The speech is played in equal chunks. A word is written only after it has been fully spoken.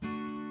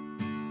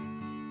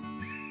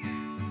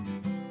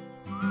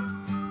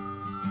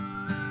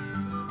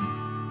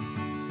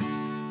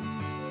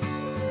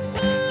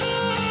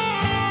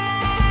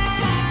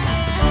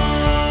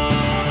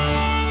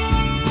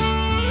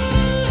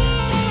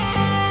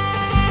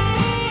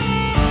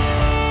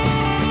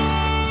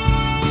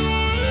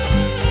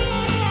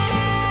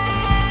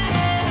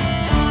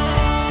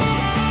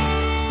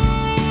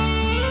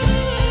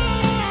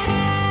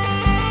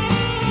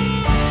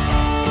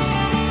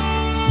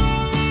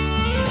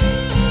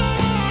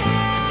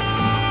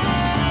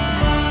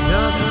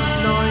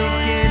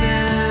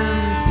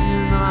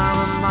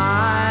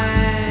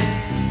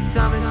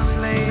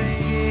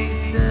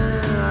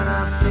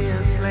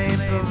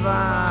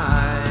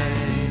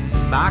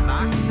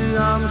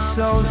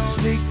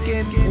omsorgsvigt,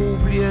 genbrug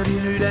bliver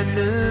nyt af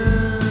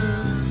nød.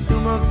 Du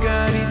må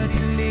gøre din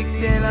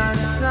pligt, ellers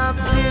så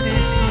bliver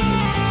det sgu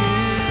din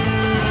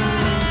tid.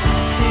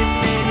 Det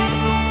med din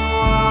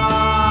mor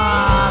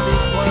har vi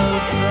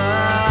prøvet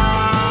før.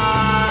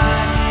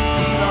 De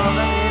bliver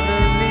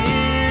revet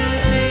ned,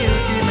 det er jo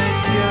det man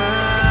gør.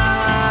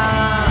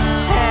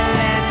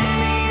 1,5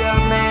 meter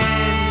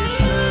mand,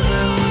 svømme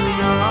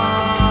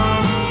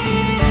udenom.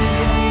 Din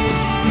lykke bliver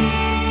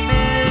spist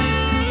med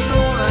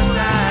symbioler,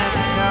 der er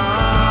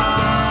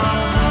tom.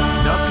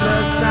 Når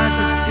klodser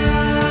så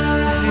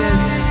død bliver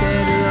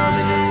skattet om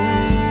en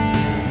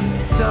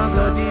uge, så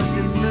går de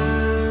til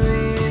møde,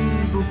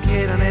 inden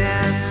buketterne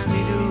er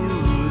smidt ud.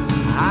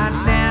 Har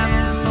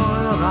nærmest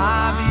fået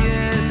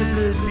rabies og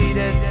blevet bidt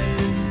af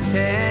tidens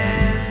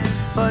tand.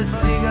 For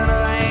sikkert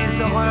at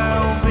ræse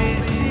røv